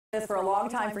this for a long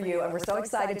time for you, and we're so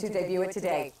excited to debut it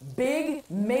today. Big,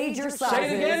 major sizes.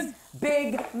 Say it again?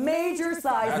 Big, major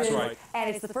sizes. That's right. And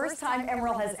it's the first time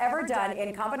Emeril has ever done,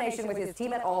 in combination with his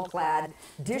team at Clad,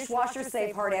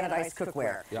 dishwasher-safe hard anodized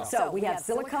cookware. Yeah. So we have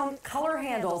silicone color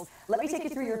handles. Let me take you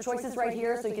through your choices right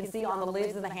here so you can see on the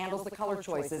lids and the handles the color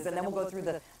choices, and then we'll go through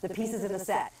the pieces in the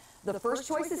set. The first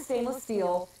choice is stainless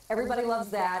steel. Everybody loves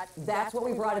that. That's what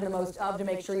we brought in the most of to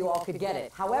make sure you all could get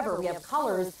it. However, we have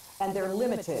colors, and they're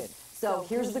limited. So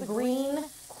here's the green,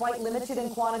 quite limited in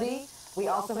quantity. We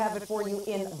also have it for you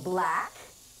in black.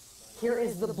 Here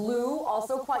is the blue,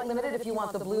 also quite limited if you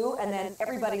want the blue. And then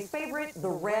everybody's favorite,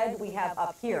 the red, we have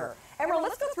up here. Emeril,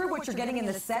 let's go through what you're getting in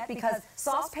this set, because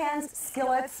saucepans,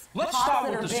 skillets, Let's pots start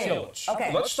that with are the big. skillets.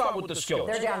 Okay. Let's start with the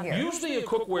skillets. They're down here. Usually a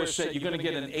cookware set, you're going to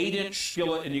get an 8-inch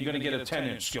skillet and you're going to get a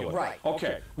 10-inch skillet. Right.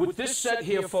 Okay. With this set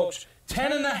here, folks,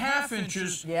 10.5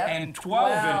 inches Yep. and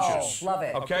 12 inches. Love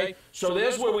it. Okay? So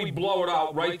there's where we blow it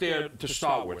out right there to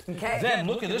start with. Okay. Then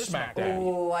look at this Mac Daddy.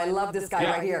 Oh, I love this guy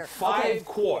right here. 5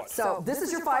 quart. So this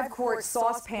is your 5-quart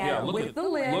saucepan Yeah, look with at- the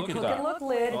lid, look at cook that. and look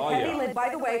lid, Oh, heavy yeah. lid. By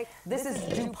the way, this is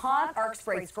DuPont Arc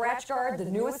Spray Scratch Guard, the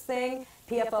newest thing,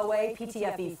 PFOA,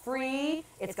 PTFE free.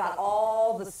 It's got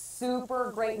all the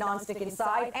super great nonstick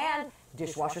inside and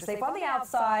dishwasher safe on the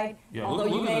outside, Yeah, although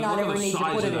look you at may the- not look at ever the need to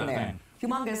size put of it in that there. thing.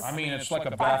 Humongous. I mean, it's like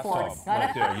a 5 bathtub quarts.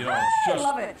 right there. You know, it's I just.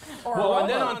 love it. Or a Well, and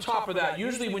then rowboat. on top of that,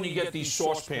 usually when you get these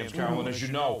saucepans, Carolyn, as you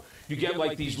know, you get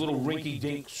like these little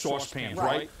rinky-dink saucepans,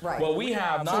 right? Right. Well, we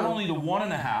have not Two. only the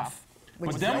 1.5, Which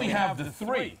but is then right we here. have the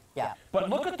 3. Yeah.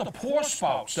 But look at the pour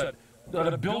spouts that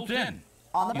are built in.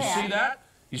 On the You pan. see that?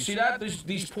 You see that?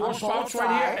 These pour On both spouts right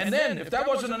here. sides. And then, if that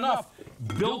wasn't enough,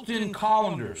 built-in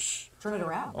colanders. Turn it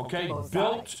around. Okay, Both sides.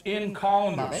 built-in Love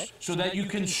colanders, it. so that you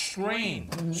can strain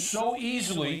so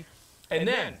easily. And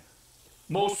then,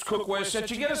 most cookware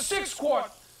sets, you get a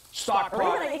 6-quart stock Or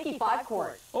even pot. an icky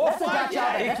 5-quart. Oh, That's a fine, Dutch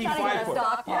yeah, oven. That's icky not even a 5-quart.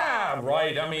 stock pot. Yeah,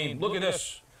 right. I mean, look at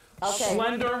this. Okay.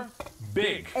 Slender,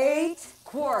 big. 8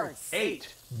 quarts.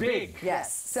 8, big.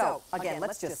 Yes. So, again,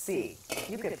 let's just see.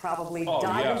 You could probably Oh,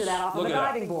 dive yes. into that off of Look the at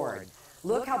that. diving board.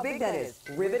 Look how big that is.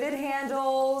 Riveted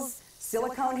handles,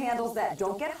 silicone handles that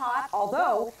don't get hot,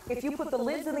 although if you put the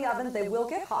lids in the oven, they will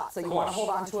get hot. So you want to hold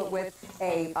on to it with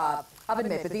a oven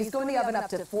mitt. But these go in the oven up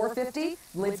to 450.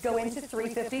 Lids go into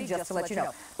 350, just to let you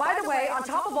know. By the way, on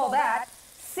top of all that,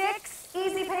 6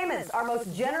 easy payments. Our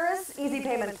most generous easy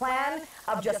payment plan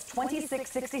of just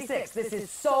 $26.66. This is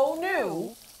so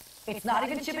new. It's not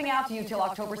even shipping out to you till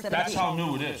October 17th. That's how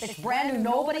new it is. It's brand new.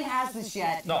 Nobody has this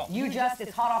yet. No.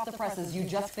 It's hot off the presses. You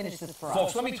just finished this for us.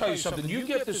 Folks, let me tell you something. You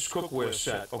get this cookware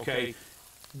set, okay?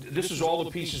 This is all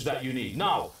the pieces that you need.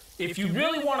 Now, if you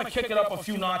really want to kick it up a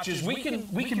few notches, we can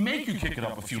make you kick it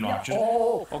up a few notches.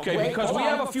 Oh, okay, wait, because we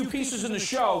hold on. have a few pieces in the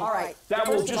show All right. that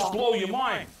will First of just all, blow your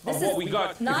mind of This what is we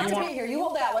got. not If to you be want, here. You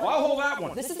hold that one. I'll hold that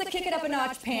one. This is the kick it up a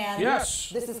notch pan.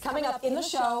 Yes. This is coming up in the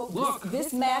show. Look.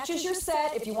 This matches your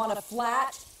set. If you want a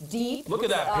flat, deep Look at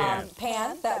that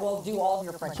pan. that will do all of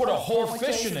your French Put a fries, whole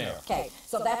sandwiches. fish in there. Okay,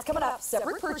 so that's coming up.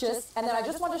 Separate purchase. And then I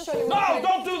just want to show you. real No, quick,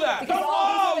 don't do that. because Don't, all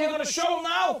these oh, are you're there. going to show them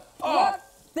now? Oh. Look,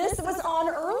 this was on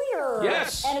earlier.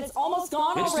 Yes. And it's almost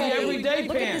gone It's already. the everyday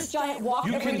Look pan. at this giant wok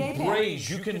You everyday can pan. braise,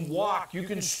 you can wok, you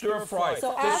can stir fry.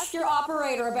 So ask your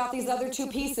operator about these other 2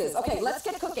 pieces. Okay, let's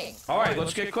get cooking. All right,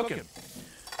 let's get cooking.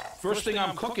 First thing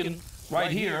I'm cooking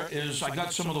right here is I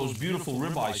got some of those beautiful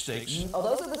ribeye steaks. Oh,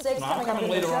 those are the steaks Now, I'm coming up coming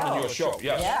in the later on in show. your show,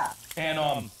 yes. Yeah.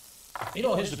 And, you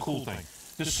know, here's the cool thing.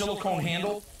 This silicone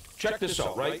handle, check this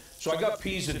out, right? So I got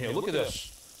peas in here. Look at this.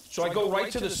 So I go right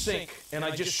to the sink, and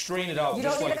I just strain it out You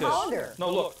just don't need like a this. colander. No,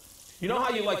 look. You know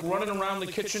how you like running around the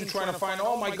kitchen trying to find,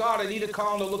 oh my God, I need a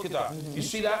colander, look at that. You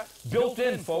see that? Built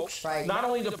in, folks. Right. Not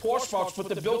only the pour spouts, but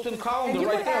the built-in And colander you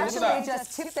right can there, look at actually that.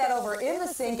 just tip that over in the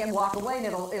sink and walk away, and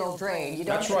it'll drain. You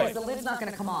don't That's because right. the lid's not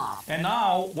going to come off. And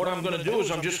now, what I'm going to do is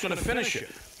I'm just going to finish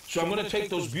it. So I'm going to take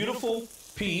those beautiful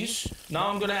peas. Now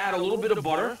I'm going to add a little bit of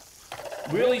butter,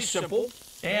 really simple,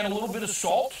 and a little bit of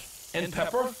salt and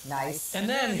pepper. Nice. And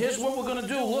then here's what we're going to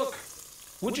do. Look,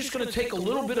 we're just going to take a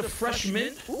little bit of fresh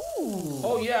mint. Ooh.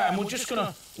 Oh, yeah, and we're just going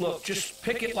to, look, just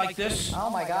pick it like this.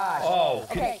 Oh my gosh. Oh,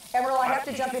 Okay, Emeril, I have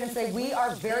to jump in and say we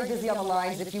are very busy on the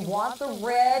lines. If you want the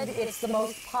red, it's the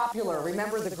most popular.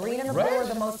 Remember, the green and the blue Red? are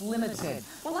the most limited.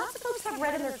 Well, lots of folks have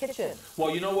red in their kitchen.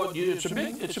 Well, you know what? It's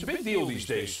a big deal these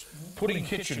days. Putting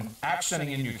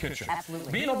accenting in your kitchen.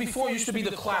 Absolutely. You know, before it used to be the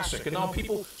classic, and now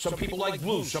some people like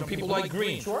blue, some people like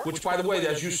green. Sure. Which, by the way,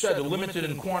 as you said, are limited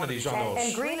in quantities on those.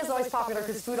 And green is always popular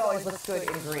because food always looks good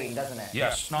in green, doesn't it?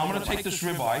 Yes. Now I'm going to take this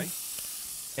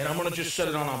ribeye, and I'm going to just set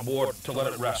it on our board to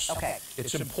let it rest. Okay.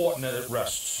 It's important that it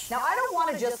rests. Now, I don't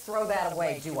want to just throw that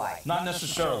away, do I? Not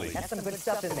necessarily. That's some good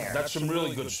stuff in there. That's some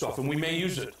really good stuff, and we may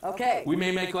use it. Okay. We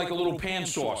may make like a little pan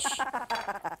sauce,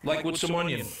 like with some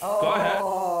onion. Go ahead.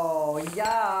 Oh,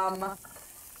 yum.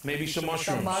 Maybe some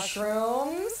mushrooms. Some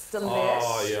mushrooms. Delish.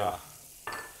 Oh, yeah.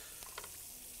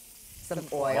 Some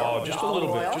oil. Oh, just a little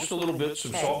oil. bit. Just a little bit.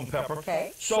 Some salt and pepper.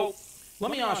 Okay. So, let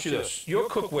me ask you this. Your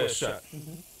cookware set,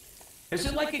 is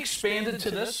it like expanded to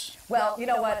this? Well, you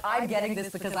know what? I'm getting this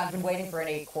because I've been waiting for an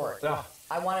 8-quart. Yeah.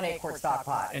 I want an 8-quart stock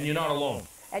pot. And you're not alone.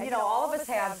 And you know, all of us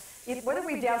have, whether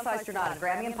we've downsized or not,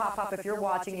 Grammy and Pop-Pop, if you're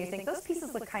watching and you think, those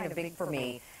pieces look kind of big for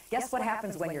me, guess what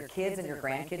happens when your kids and your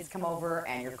grandkids come over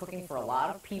and you're cooking for a lot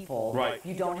of people? Right.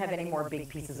 You don't have any more big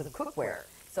pieces of cookware.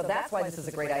 So that's why this is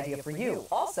a great idea for you.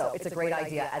 Also, it's a great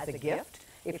idea as a gift.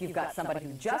 If you've got somebody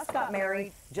who just got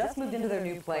married, just moved into their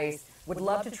new place, would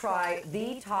love to try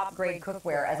the top grade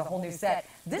cookware as a whole new set.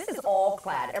 This is all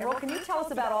Clad. Emeril, can you tell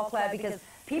us about all Clad? Because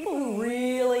people who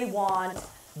really want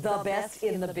the best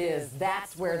in the biz,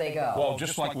 that's where they go. Well,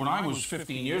 just like when I was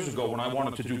 15 years ago, when I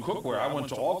wanted to do cookware, I went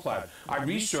to All Clad. I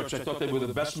researched, I thought they were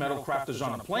the best metal crafters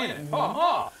on the planet.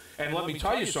 And let me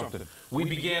tell you something. We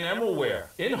began Emerilware,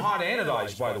 in hot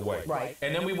anodized, by the way. Right.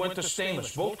 And then we went to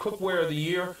stainless, both cookware of the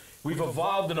year. We've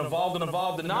evolved and evolved and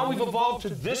evolved, and now we've evolved to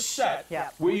this set,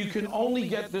 where you can only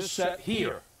get this set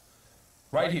here.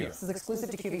 Right here. This is exclusive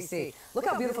to QVC. Look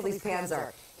how beautiful these pans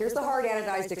are. Here's the hard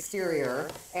anodized exterior.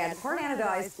 And hard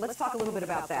anodized, let's talk a little bit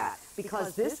about that.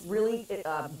 Because this really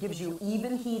gives you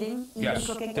even heating, even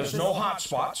cooking. There's no hot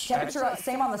spots. Temperature,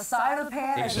 same on the side of the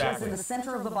pan as it is in the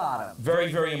center of the bottom.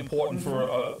 Very, very important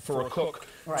for a cook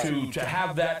to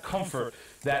have that comfort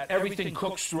that everything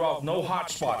cooks throughout, no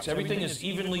hot spots. Everything is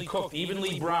evenly cooked,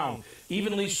 evenly browned,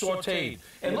 evenly sauteed.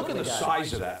 And look at the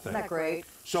size of that thing. Isn't that great?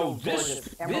 So this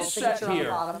set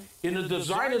here, in the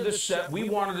design of this set, we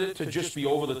wanted it to just be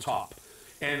over the top.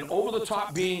 And over the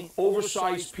top being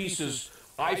oversized pieces,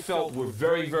 I felt were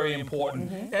very, very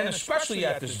important, and especially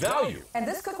at this value. And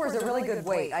this cookware is a really good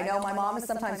weight. I know my mom is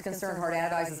sometimes concerned hard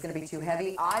anodized is going to be too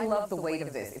heavy. I love the weight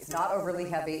of this. It's not overly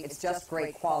heavy. It's just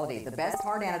great quality. The best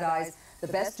hard anodized, the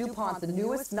best DuPont, the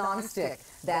newest nonstick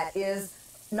that is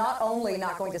not only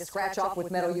not going to scratch off with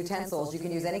metal utensils, you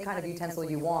can use any kind of utensil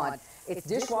you want. It's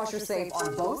dishwasher safe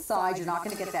on both sides. You're not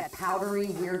going to get that powdery,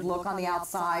 weird look on the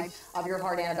outside of your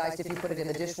hard anodized if you put it in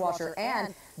the dishwasher.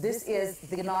 And this is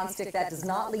the nonstick that does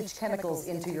not leach chemicals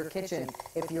into your kitchen.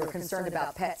 If you're concerned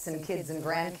about pets and kids and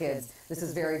grandkids, this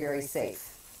is very, very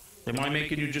safe. Am I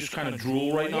making you just kind of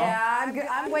drool right now? Yeah,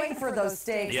 I'm waiting for those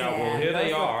steaks, Yeah, man. well, here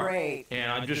they are. Great. And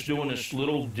I'm just doing this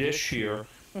little dish here.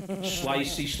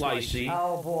 Slicey.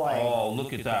 Oh, boy. Oh,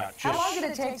 look at that. How long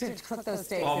did it take to cook those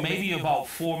steaks? Oh, maybe about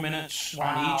 4 minutes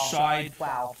on each side.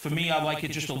 Wow. For me, I like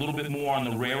it just a little bit more on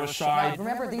the rarer side. Now,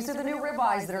 remember, these are the new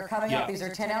ribeyes that are coming up. These are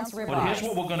 10-ounce ribeyes. But here's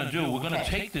what we're going to do. We're going to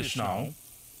take this now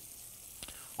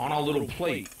on our little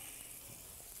plate.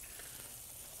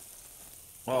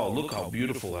 Oh, look how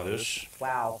beautiful that is.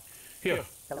 Wow. Here.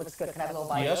 That looks good. Can I have a little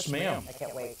bite? Yes, ma'am. I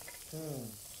can't wait.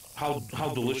 How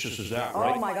delicious is that,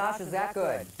 right? Oh my gosh, is that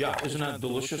good? Yeah, isn't that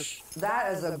delicious?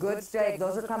 That is a good steak.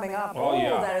 Those are coming up. Oh,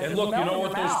 yeah. That is And look, you know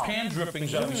what, those mouth. pan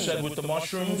drippings that we said with the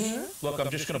mushrooms? Look, I'm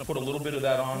just going to put a little bit of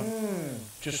that on,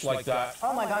 just like that.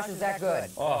 Oh my gosh, is that good?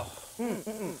 Oh.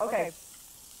 Okay.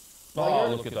 Oh,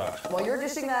 look at that. While you're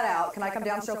dishing that out, can I come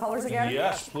down and show colors again?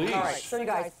 Yes, please. All right, so you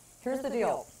guys, here's the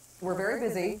deal. We're very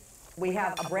busy. We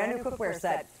have a brand new cookware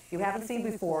set you haven't seen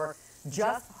before,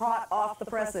 just hot off the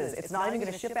presses. It's not even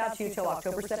going to ship out to you till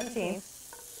October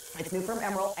 17th. It's new from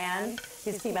Emeril and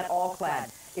his team at All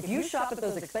Clad. If you shop at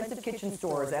those expensive kitchen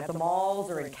stores, at the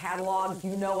malls or in catalogs,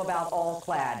 you know about All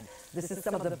Clad. This is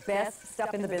some of the best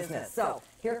stuff in the business. So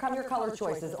here come your color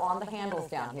choices on the handles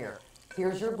down here.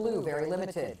 Here's your blue, very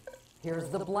limited. Here's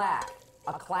the black,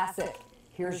 a classic.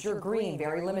 Here's your green,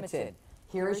 very limited.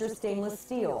 Here's your stainless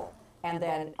steel. And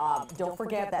then don't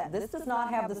forget that this does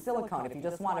not have the silicone if you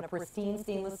just want a pristine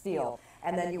stainless steel.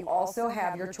 And then you also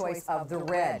have your choice of the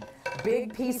red.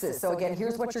 Big pieces. So again,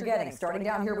 here's what you're getting. Starting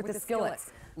down here with the skillets.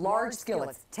 Large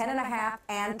skillets, 10.5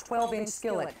 and 12-inch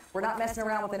skillet. We're not messing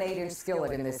around with an 8-inch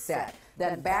skillet in this set.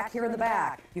 Then back here in the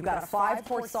back, you've got a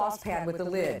 5-quart saucepan with the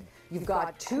lid. You've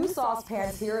got 2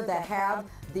 saucepans here that have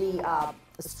the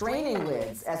straining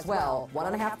lids as well,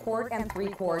 1.5 quart and 3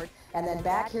 quart. And then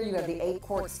back here you have the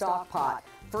 8-quart stock pot.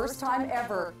 first time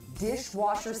ever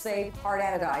dishwasher safe hard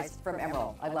anodized from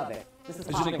Emeril. I love it. This is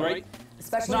popular. Isn't it great?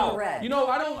 Especially Now, the red. you know,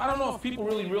 I don't know if people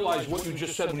really realize what you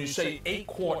just said when you say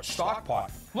 8-quart stock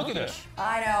pot. Look at this.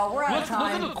 I know, we're out of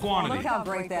time. Look at the quantity. Look how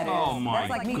great that is. Oh my That's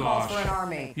like meatballs gosh. for an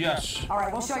army. Yes. All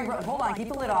right, we'll show you. Hold on, keep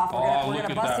the lid off. We're Look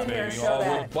gonna at bust that, in here and baby. show Oh,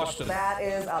 we're that. busting. That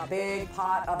is a big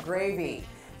pot of gravy.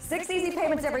 6 easy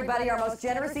payments, everybody. Our most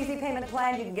generous easy payment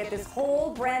plan. You can get this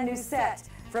whole brand new set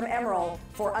from Emeril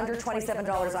for under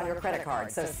 $27 on your credit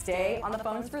card. So stay on the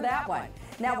phones for that one.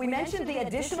 Now, we mentioned the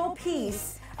additional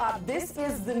piece. This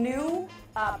is the new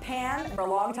pan for a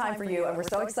long time for you, and we're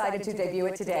so excited to debut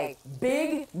it today.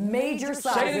 Big, major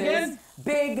sizes. Say it again.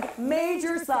 Big,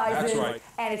 major sizes. That's right.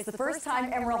 And it's the first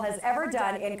time Emeril has ever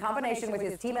done, in combination with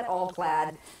his team at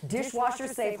Clad,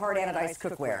 dishwasher-safe hard anodized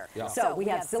cookware. Yeah. So we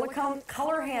have silicone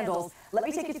color handles. Let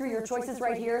me take you through your choices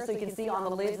right here so you can see on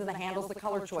the lids and the handles the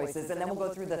color choices, and then we'll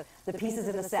go through the pieces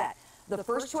in the set. The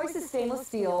first choice is stainless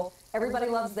steel. Everybody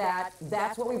loves that.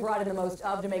 That's what we brought in the most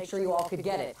of to make sure you all could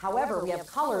get it. However, we have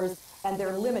colors, and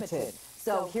they're limited.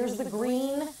 So here's the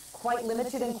green, quite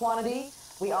limited in quantity.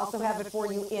 We also have it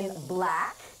for you in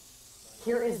black.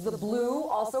 Here is the blue,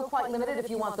 also quite limited if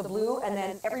you want the blue. And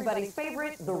then everybody's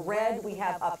favorite, the red, we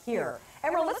have up here.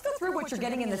 Emeril, let's go through what you're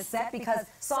getting in the set, because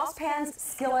saucepans,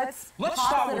 skillets, Let's pots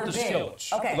start that with are the big.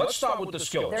 skillets. Okay. Let's start with the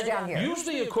skillets. They're down here.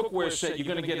 Usually a cookware set, you're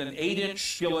going to get an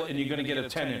 8-inch skillet and you're going to get a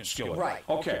 10-inch skillet. Right.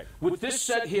 Okay. With this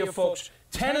set here, folks,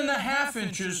 10.5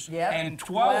 inches Yep. and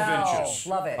 12 Wow. inches.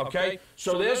 Love it. Okay?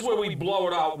 So there's where we blow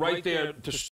it out right there to